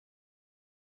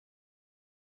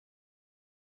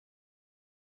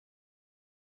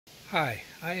Hi,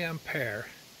 I am Pear,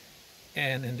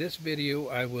 and in this video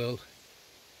I will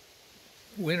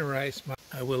winterize my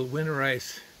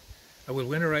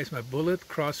Bullet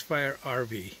Crossfire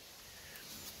RV,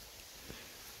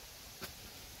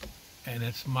 and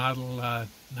it's model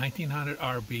 1900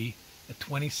 RB, a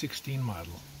 2016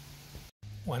 model.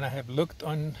 When I have looked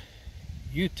on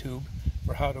YouTube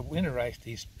for how to winterize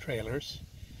these trailers,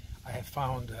 I have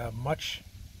found much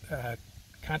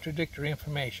contradictory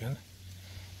information.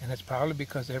 And it's probably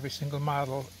because every single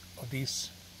model of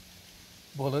these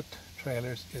Bullet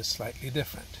trailers is slightly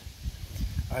different.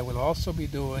 I will also be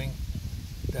doing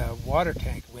the water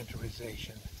tank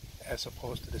winterization as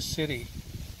opposed to the city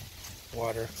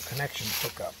water connection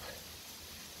hookup.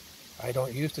 I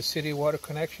don't use the city water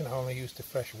connection, I only use the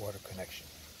fresh water connection.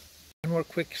 One more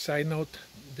quick side note,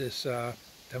 this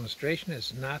demonstration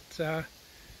is not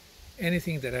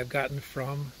anything that I've gotten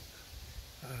from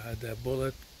the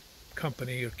Bullet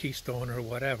company or Keystone or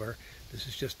whatever. This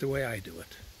is just the way I do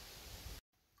it.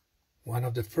 One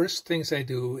of the first things I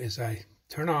do is I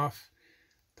turn off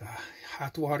the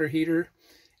hot water heater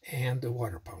and the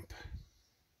water pump.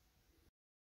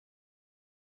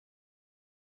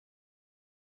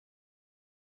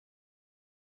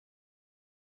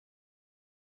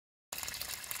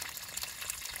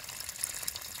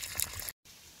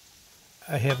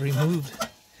 I have removed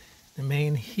the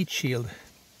main heat shield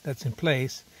that's in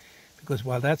place, because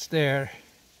while that's there,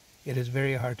 it is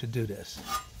very hard to do this.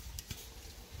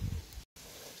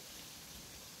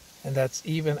 And that's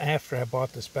even after I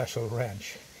bought the special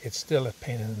wrench. It's still a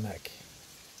pain in the neck.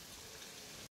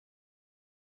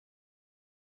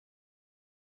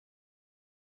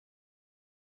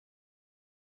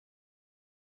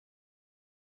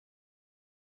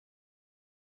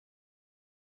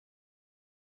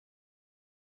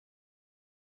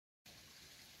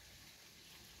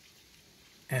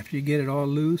 After you get it all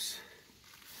loose,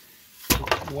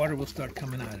 water will start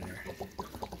coming out of there.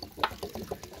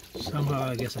 Somehow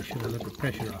I guess I should have let the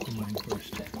pressure off of mine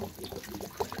first.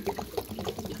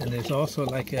 And there's also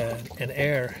like an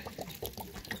air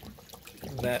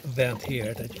vent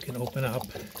here that you can open up,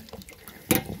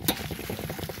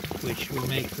 which will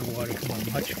make the water come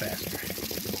on much faster.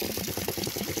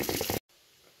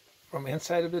 From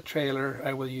inside of the trailer,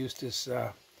 I will use this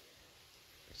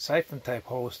siphon type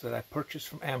hose that I purchased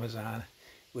from Amazon,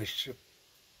 which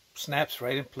snaps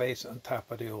right in place on top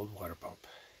of the old water pump.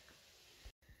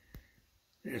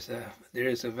 There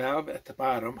is a valve at the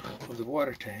bottom of the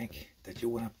water tank that you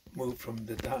want to move from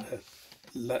the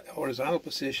horizontal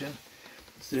position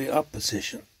to the up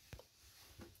position.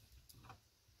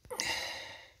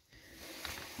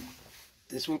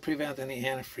 This will prevent any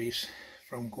antifreeze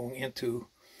from going into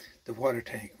the water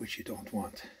tank, which you don't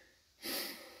want.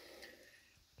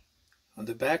 On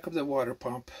the back of the water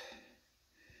pump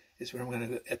is where I'm going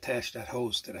to attach that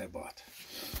hose that I bought.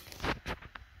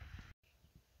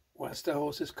 Once the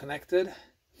hose is connected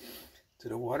to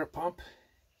the water pump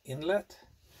inlet,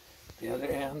 the other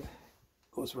end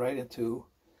goes right into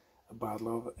a bottle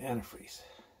of antifreeze.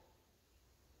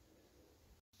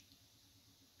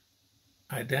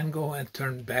 I then go and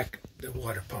turn back the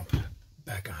water pump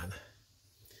back on.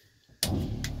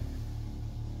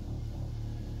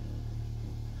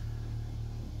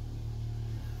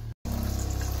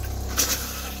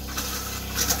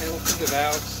 I open the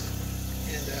valves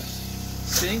in the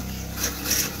sink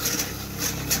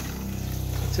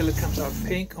until it comes out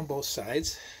pink on both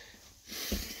sides.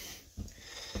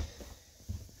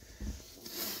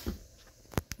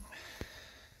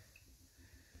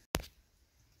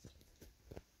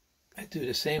 I do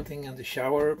the same thing in the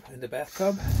shower in the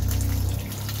bathtub.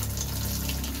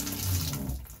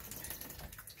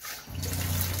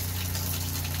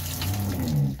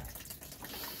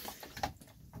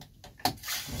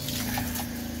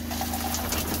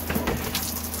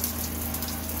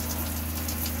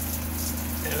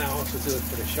 And I also do it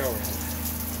for the shower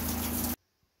head.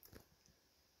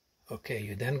 Okay,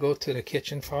 you then go to the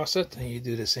kitchen faucet and you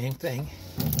do the same thing.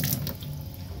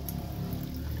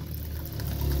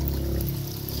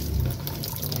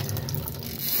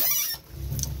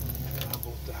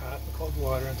 Both the hot and cold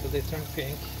water until they turn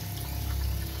pink.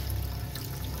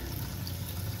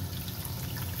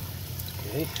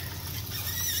 Okay.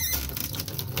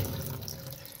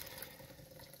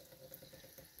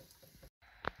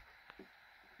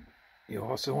 You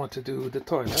also want to do the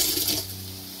toilet.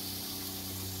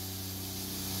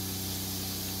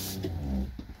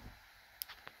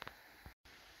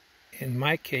 In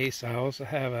my case, I also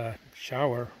have a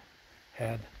shower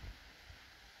head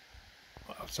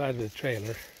outside of the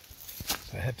trailer,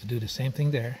 so I have to do the same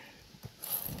thing there.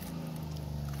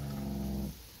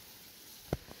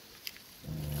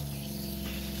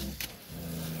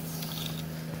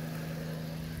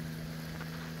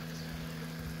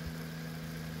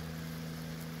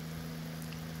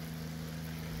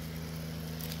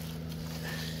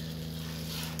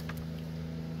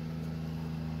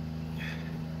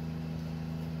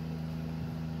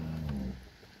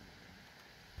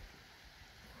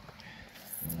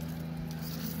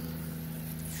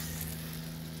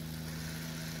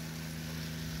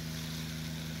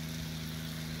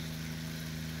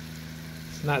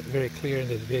 It's not very clear in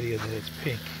this video that it's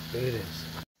pink, but it is.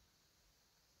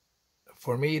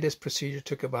 For me, this procedure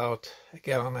took about 1.5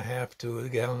 gallons to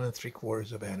 1.75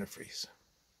 gallons of antifreeze.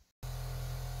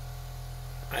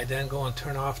 I then go and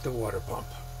turn off the water pump.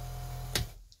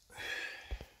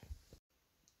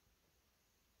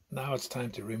 Now it's time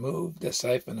to remove the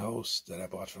siphon hose that I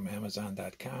bought from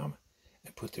Amazon.com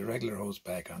and put the regular hose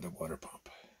back on the water pump.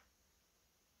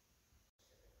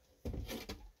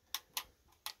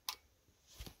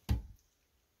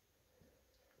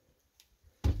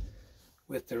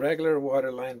 With the regular water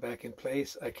line back in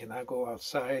place, I can now go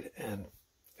outside and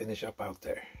finish up out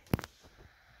there.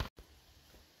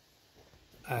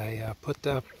 I put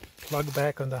the plug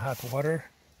back on the hot water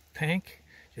tank,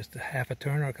 just a half a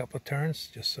turn or a couple of turns,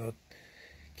 just so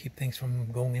keep things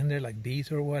from going in there like bees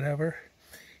or whatever.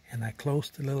 And I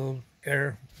closed the little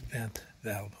air vent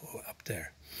valve up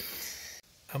there.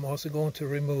 I'm also going to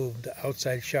remove the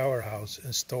outside shower house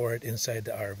and store it inside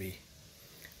the RV.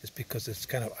 Just because it's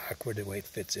kind of awkward the way it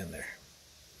fits in there.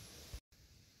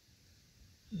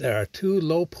 There are 2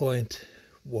 low point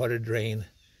water drain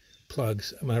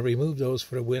plugs. I'm going to remove those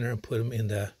for the winter and put them in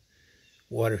the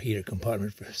water heater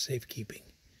compartment for safekeeping.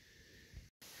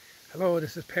 Hello,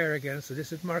 this is Per again. So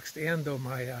this marks the end of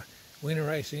my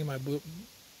winterizing my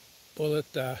bullet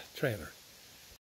trailer.